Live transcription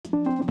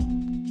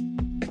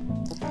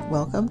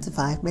Welcome to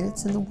 5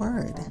 Minutes in the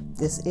Word.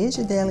 This is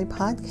your daily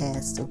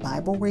podcast of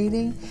Bible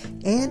reading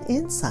and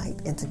insight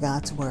into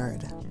God's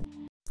Word.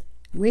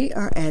 We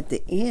are at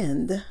the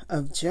end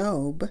of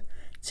Job,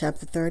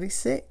 chapter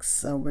 36,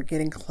 so we're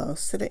getting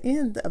close to the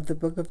end of the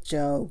book of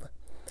Job.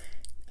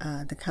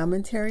 The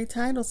commentary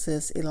title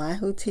says,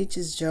 Elihu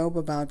teaches Job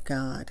about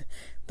God,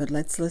 but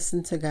let's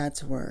listen to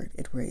God's Word.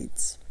 It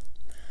reads,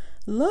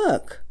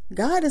 Look,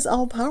 God is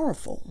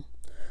all-powerful.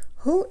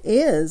 Who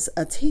is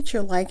a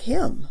teacher like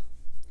him?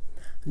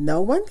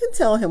 No one can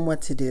tell him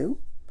what to do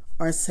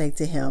or say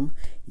to him,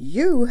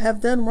 You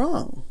have done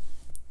wrong.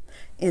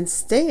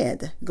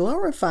 Instead,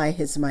 glorify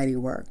his mighty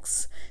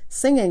works,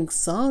 singing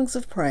songs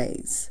of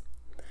praise.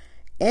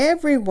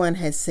 Everyone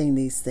has seen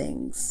these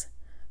things,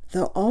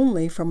 though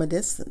only from a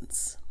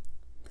distance.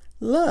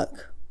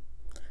 Look,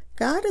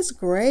 God is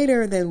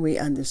greater than we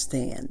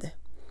understand.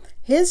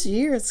 His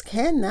years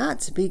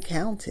cannot be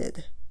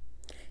counted.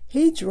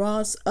 He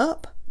draws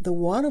up the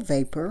water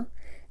vapor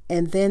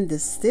and then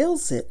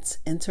distills it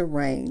into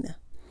rain.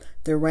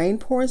 The rain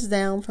pours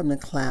down from the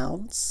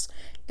clouds,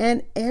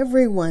 and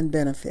everyone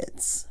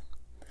benefits.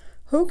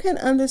 Who can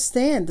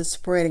understand the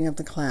spreading of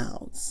the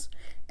clouds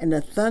and the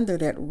thunder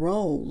that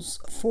rolls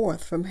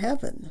forth from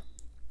heaven?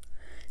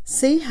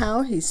 See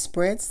how he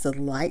spreads the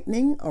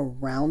lightning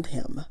around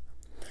him,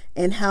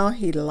 and how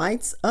he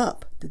lights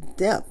up the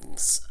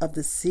depths of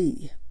the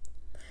sea.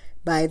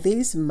 By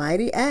these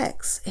mighty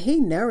acts he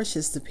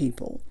nourishes the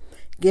people,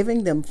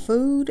 giving them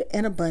food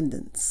in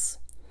abundance.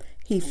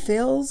 He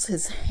fills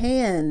his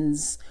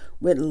hands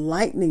with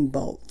lightning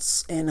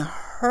bolts and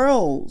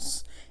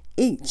hurls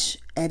each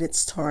at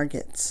its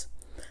target.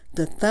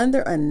 The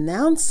thunder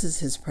announces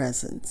his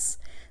presence.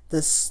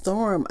 The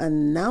storm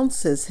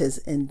announces his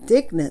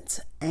indignant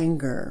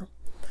anger.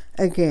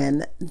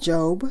 Again,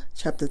 Job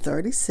chapter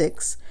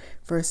 36,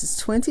 verses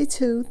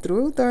 22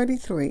 through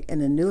 33 in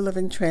the New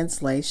Living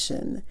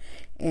Translation.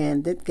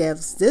 And it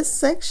gives this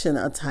section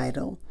a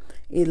title,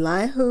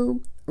 Elihu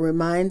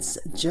reminds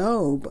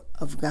Job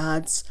of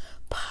God's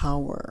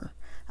power.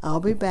 I'll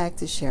be back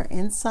to share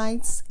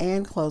insights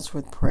and close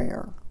with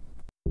prayer.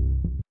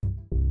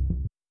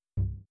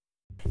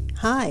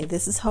 Hi,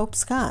 this is Hope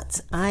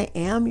Scott. I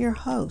am your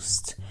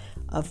host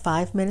of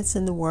 5 Minutes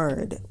in the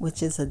Word,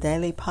 which is a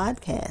daily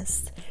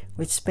podcast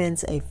which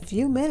spends a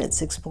few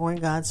minutes exploring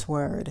God's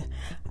Word.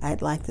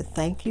 I'd like to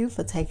thank you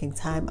for taking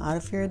time out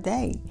of your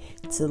day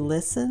to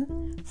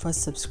listen, for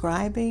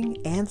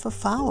subscribing, and for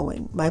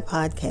following my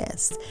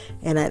podcast.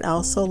 And I'd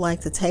also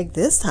like to take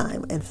this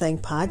time and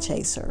thank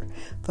Podchaser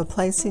for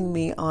placing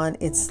me on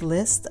its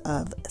list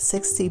of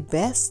 60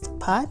 best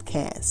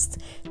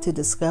podcasts to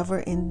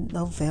discover in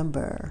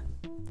November.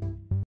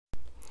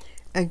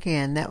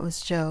 Again, that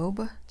was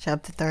Job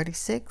chapter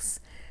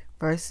 36,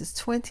 verses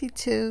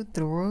 22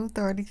 through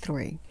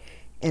 33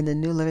 in the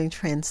New Living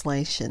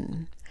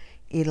Translation.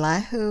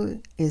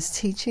 Elihu is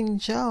teaching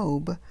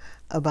Job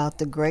about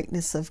the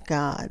greatness of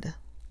God,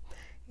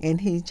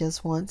 and he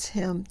just wants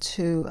him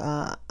to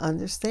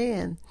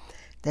understand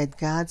that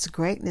God's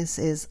greatness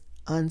is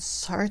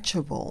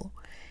unsearchable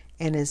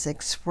and is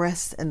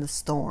expressed in the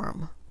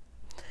storm.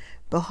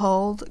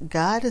 Behold,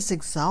 God is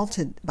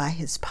exalted by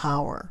his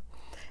power.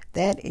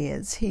 That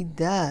is, he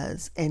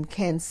does and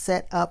can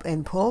set up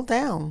and pull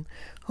down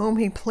whom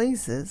he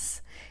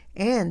pleases,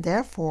 and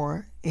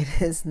therefore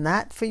it is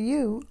not for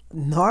you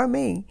nor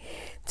me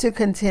to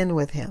contend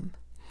with him.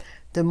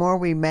 The more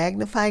we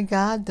magnify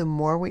God, the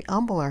more we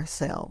humble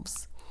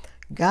ourselves.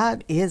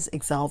 God is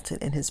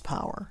exalted in his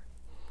power.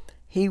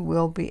 He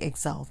will be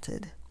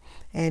exalted.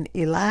 And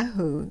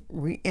Elihu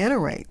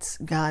reiterates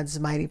God's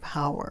mighty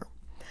power.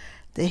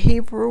 The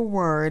Hebrew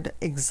word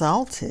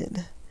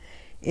exalted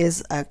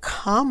is a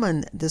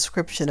common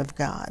description of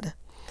God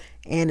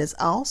and is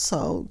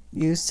also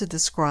used to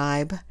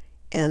describe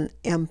an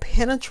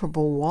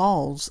impenetrable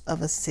walls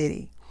of a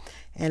city.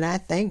 And I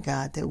thank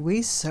God that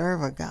we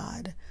serve a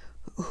God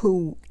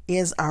who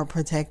is our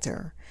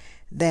protector,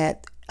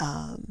 that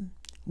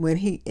when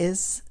he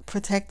is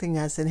protecting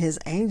us and his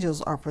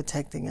angels are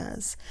protecting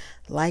us,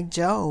 like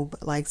Job,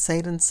 like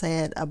Satan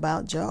said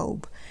about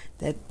Job,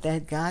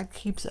 that God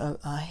keeps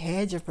a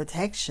hedge of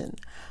protection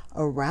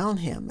around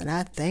him. And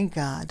I thank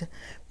God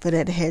for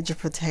that hedge of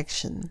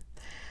protection,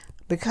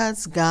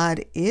 because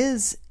God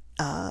is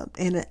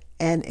in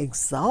an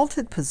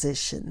exalted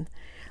position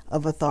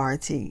of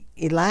authority.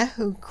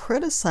 Elihu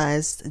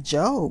criticized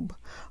Job,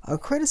 or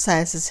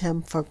criticizes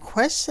him for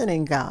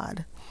questioning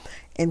God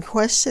and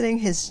questioning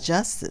his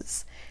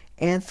justice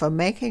and for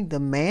making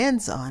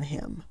demands on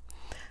him.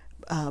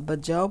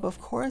 But Job, of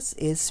course,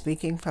 is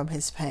speaking from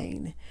his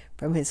pain,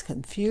 from his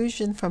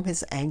confusion, from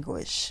his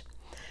anguish.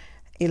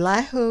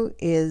 Elihu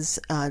is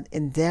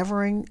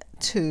endeavoring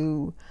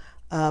to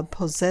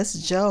possess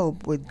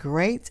Job with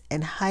great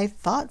and high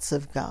thoughts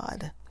of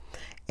God,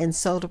 and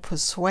so to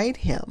persuade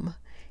him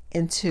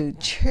into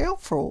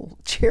cheerful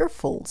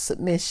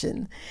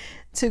submission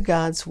to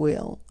God's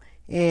will.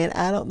 And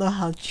I don't know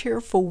how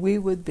cheerful we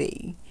would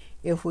be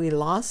if we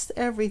lost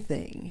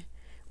everything,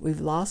 We've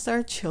lost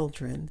our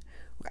children.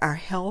 Our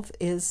health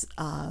is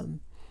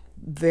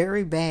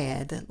very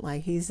bad,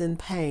 like he's in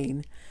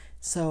pain.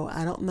 So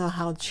I don't know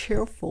how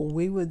cheerful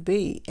we would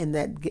be in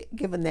that,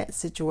 given that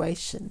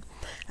situation.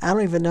 I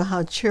don't even know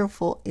how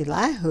cheerful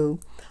Elihu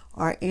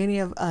or any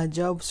of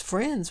Job's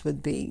friends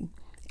would be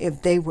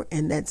if they were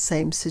in that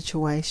same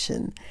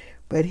situation.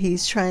 But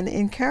he's trying to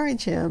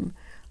encourage him.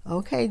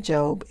 Okay,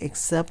 Job,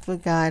 accept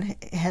what God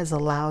has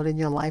allowed in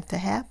your life to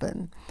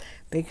happen,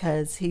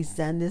 because he's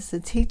done this to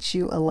teach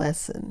you a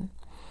lesson.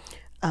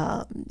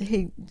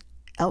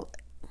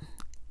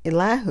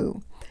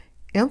 Elihu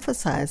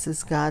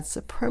emphasizes God's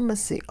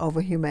supremacy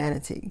over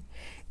humanity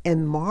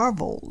and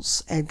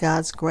marvels at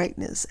God's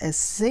greatness as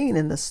seen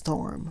in the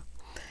storm.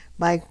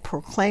 By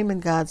proclaiming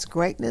God's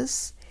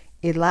greatness,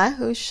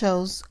 Elihu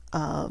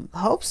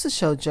hopes to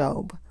show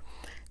Job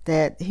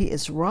that he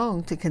is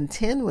wrong to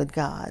contend with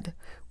God,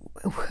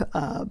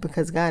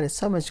 because God is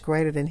so much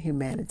greater than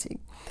humanity.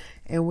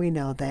 And we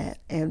know that.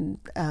 And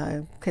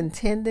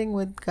contending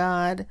with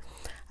God,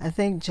 I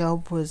think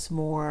Job was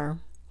more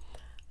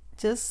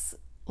just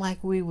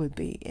like we would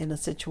be in a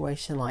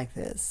situation like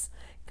this.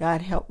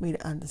 God, help me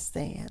to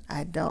understand.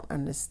 I don't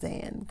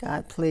understand.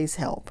 God, please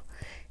help.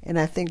 And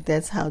I think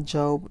that's how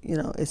Job,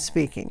 is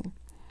speaking.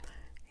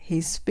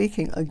 He's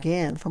speaking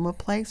again from a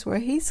place where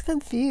he's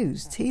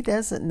confused. He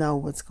doesn't know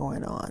what's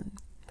going on.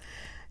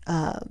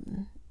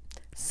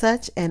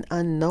 Such an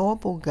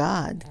unknowable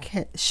God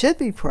should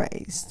be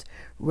praised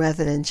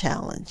rather than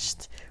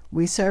challenged.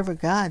 We serve a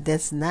God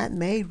that's not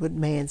made with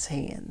man's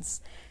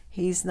hands.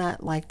 He's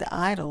not like the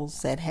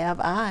idols that have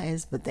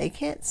eyes, but they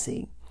can't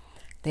see.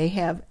 They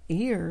have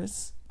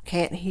ears,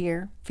 can't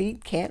hear,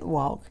 feet can't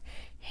walk,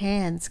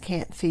 hands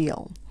can't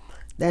feel.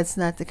 That's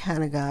not the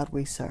kind of God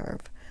we serve.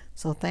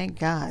 So thank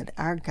God,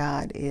 our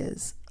God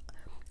is,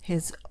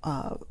 his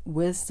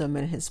wisdom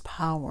and his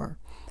power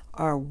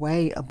are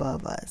way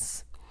above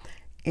us.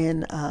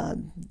 In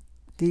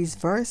these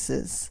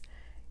verses,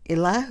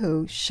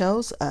 Elihu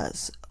shows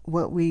us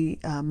what we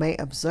may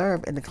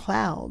observe in the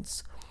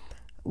clouds.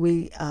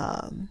 We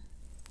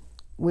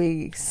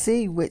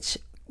see, which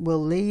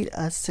will lead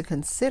us to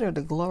consider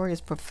the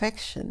glorious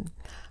perfection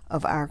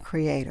of our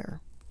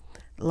Creator.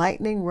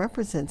 Lightning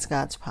represents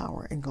God's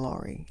power and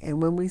glory,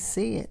 and when we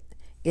see it,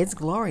 it's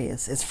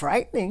glorious. It's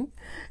frightening,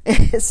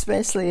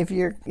 especially if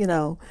you're,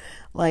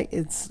 like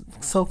it's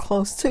so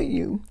close to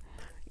you.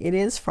 It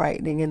is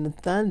frightening, and the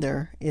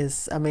thunder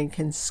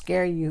can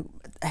scare you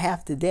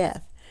half to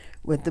death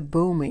with the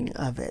booming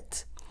of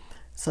it.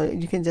 So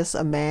you can just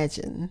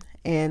imagine.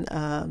 And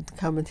the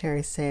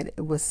commentary said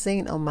it was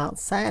seen on Mount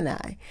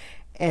Sinai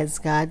as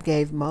God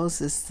gave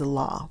Moses the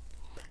law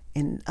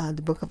in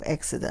the book of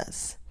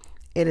Exodus.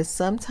 It is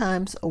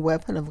sometimes a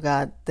weapon of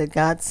God that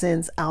God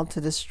sends out to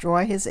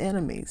destroy his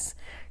enemies.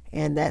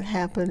 And that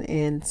happened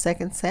in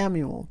 2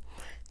 Samuel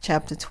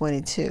chapter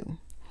 22.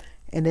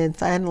 And then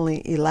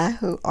finally,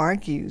 Elihu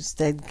argues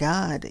that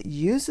God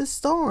uses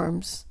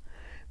storms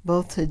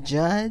both to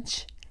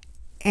judge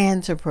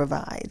and to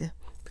provide,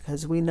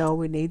 because we know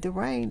we need the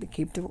rain to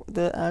keep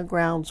the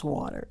grounds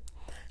watered.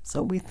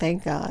 So we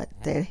thank God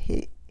that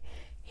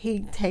He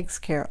takes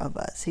care of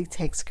us. He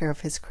takes care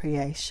of his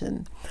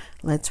creation.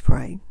 Let's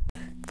pray.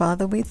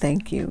 Father, we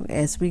thank you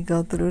as we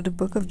go through the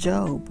book of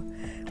Job.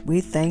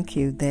 We thank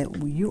you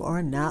that you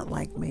are not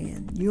like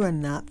man. You are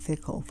not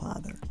fickle,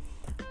 Father.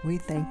 We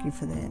thank you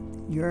for that.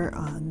 Your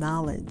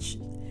knowledge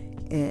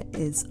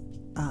is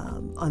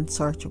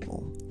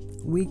unsearchable.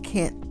 We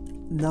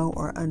can't know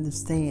or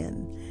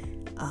understand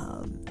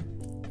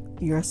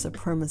your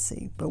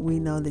supremacy, but we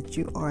know that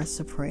you are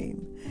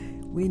supreme.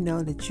 We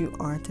know that you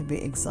are to be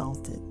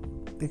exalted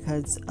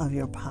because of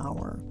your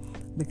power,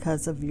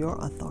 because of your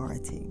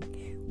authority.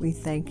 We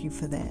thank you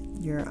for that.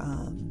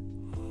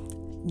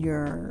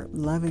 Your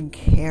loving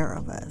care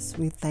of us.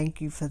 We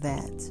thank you for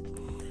that.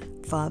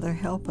 Father,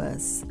 help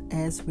us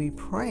as we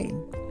pray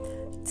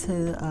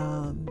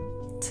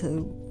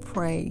to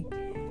pray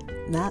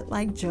not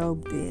like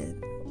Job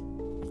did.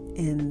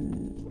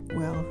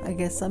 I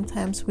guess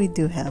sometimes we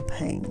do have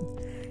pain,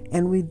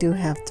 and we do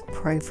have to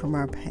pray from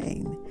our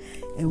pain,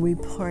 and we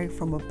pray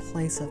from a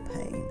place of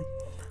pain.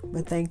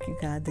 But thank you,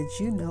 God, that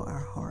you know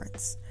our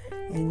hearts,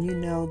 and you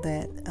know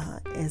that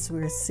as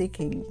we're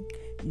seeking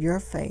your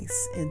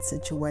face in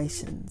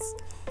situations,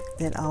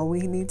 that all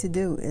we need to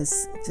do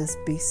is just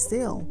be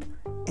still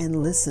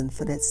and listen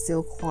for that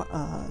still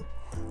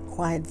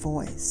quiet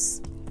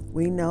voice.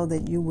 We know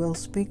that you will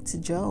speak to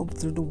Job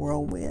through the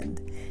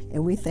whirlwind,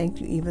 and we thank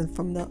you even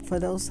for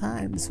those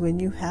times when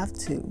you have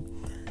to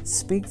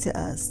speak to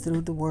us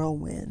through the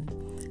whirlwind,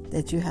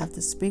 that you have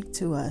to speak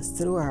to us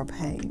through our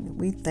pain.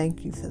 We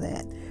thank you for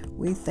that.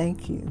 We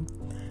thank you.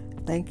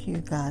 Thank you,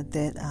 God,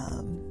 that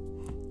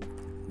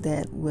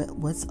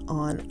what's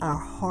on our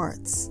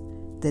hearts,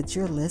 that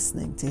you're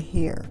listening to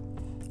hear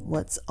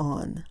what's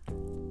on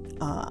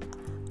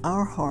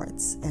our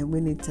hearts, and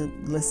we need to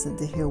listen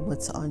to hear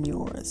what's on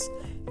yours.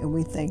 And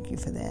we thank you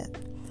for that.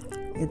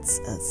 It's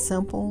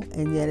simple,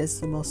 and yet it's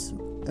the most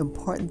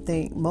important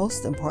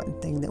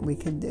thing that we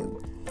can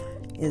do,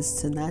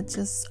 is to not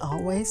just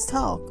always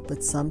talk,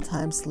 but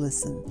sometimes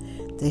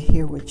listen to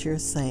hear what you're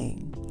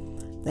saying.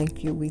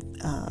 Thank you,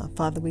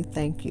 Father, we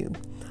thank you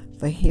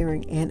for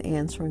hearing and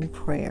answering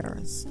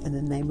prayers. In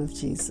the name of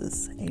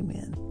Jesus,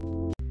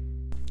 amen.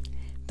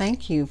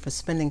 Thank you for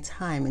spending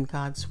time in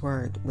God's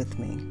Word with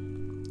me.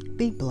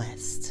 Be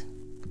blessed.